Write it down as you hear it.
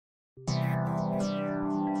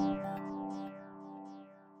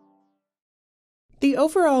The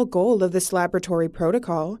overall goal of this laboratory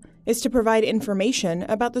protocol is to provide information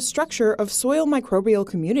about the structure of soil microbial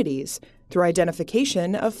communities through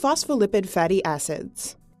identification of phospholipid fatty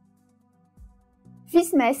acids.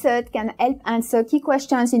 This method can help answer key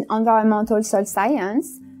questions in environmental soil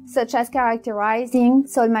science, such as characterizing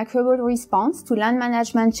soil microbial response to land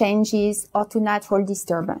management changes or to natural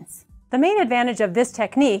disturbance. The main advantage of this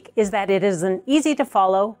technique is that it is an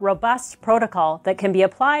easy-to-follow, robust protocol that can be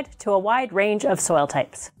applied to a wide range of soil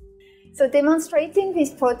types. So demonstrating this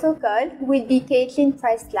protocol will be Caitlin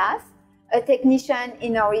Presslaff, a technician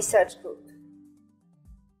in our research group.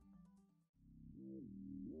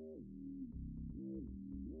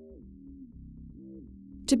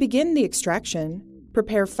 To begin the extraction,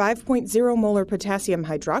 prepare 5.0 molar potassium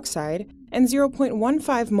hydroxide and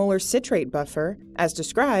 0.15 molar citrate buffer, as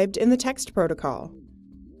described in the text protocol.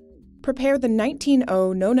 Prepare the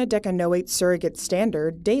 19O nonadecanoate surrogate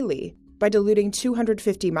standard daily by diluting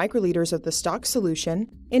 250 microliters of the stock solution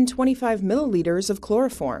in 25 milliliters of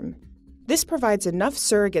chloroform. This provides enough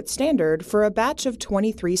surrogate standard for a batch of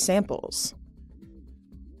 23 samples.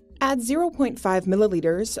 Add 0.5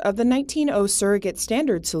 milliliters of the 19O surrogate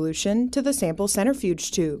standard solution to the sample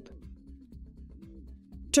centrifuge tube.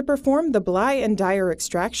 To perform the Bly and Dyer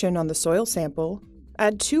extraction on the soil sample,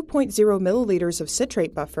 add 2.0 milliliters of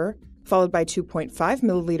citrate buffer, followed by 2.5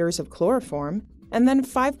 milliliters of chloroform, and then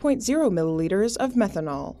 5.0 milliliters of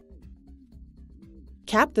methanol.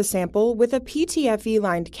 Cap the sample with a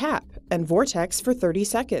PTFE-lined cap and vortex for 30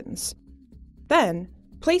 seconds. Then,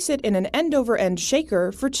 place it in an end-over-end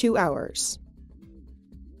shaker for 2 hours.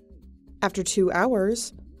 After 2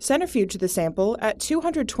 hours, centrifuge the sample at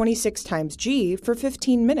 226 times G for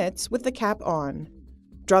 15 minutes with the cap on.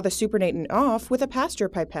 Draw the supernatant off with a Pasteur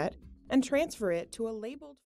pipette and transfer it to a labeled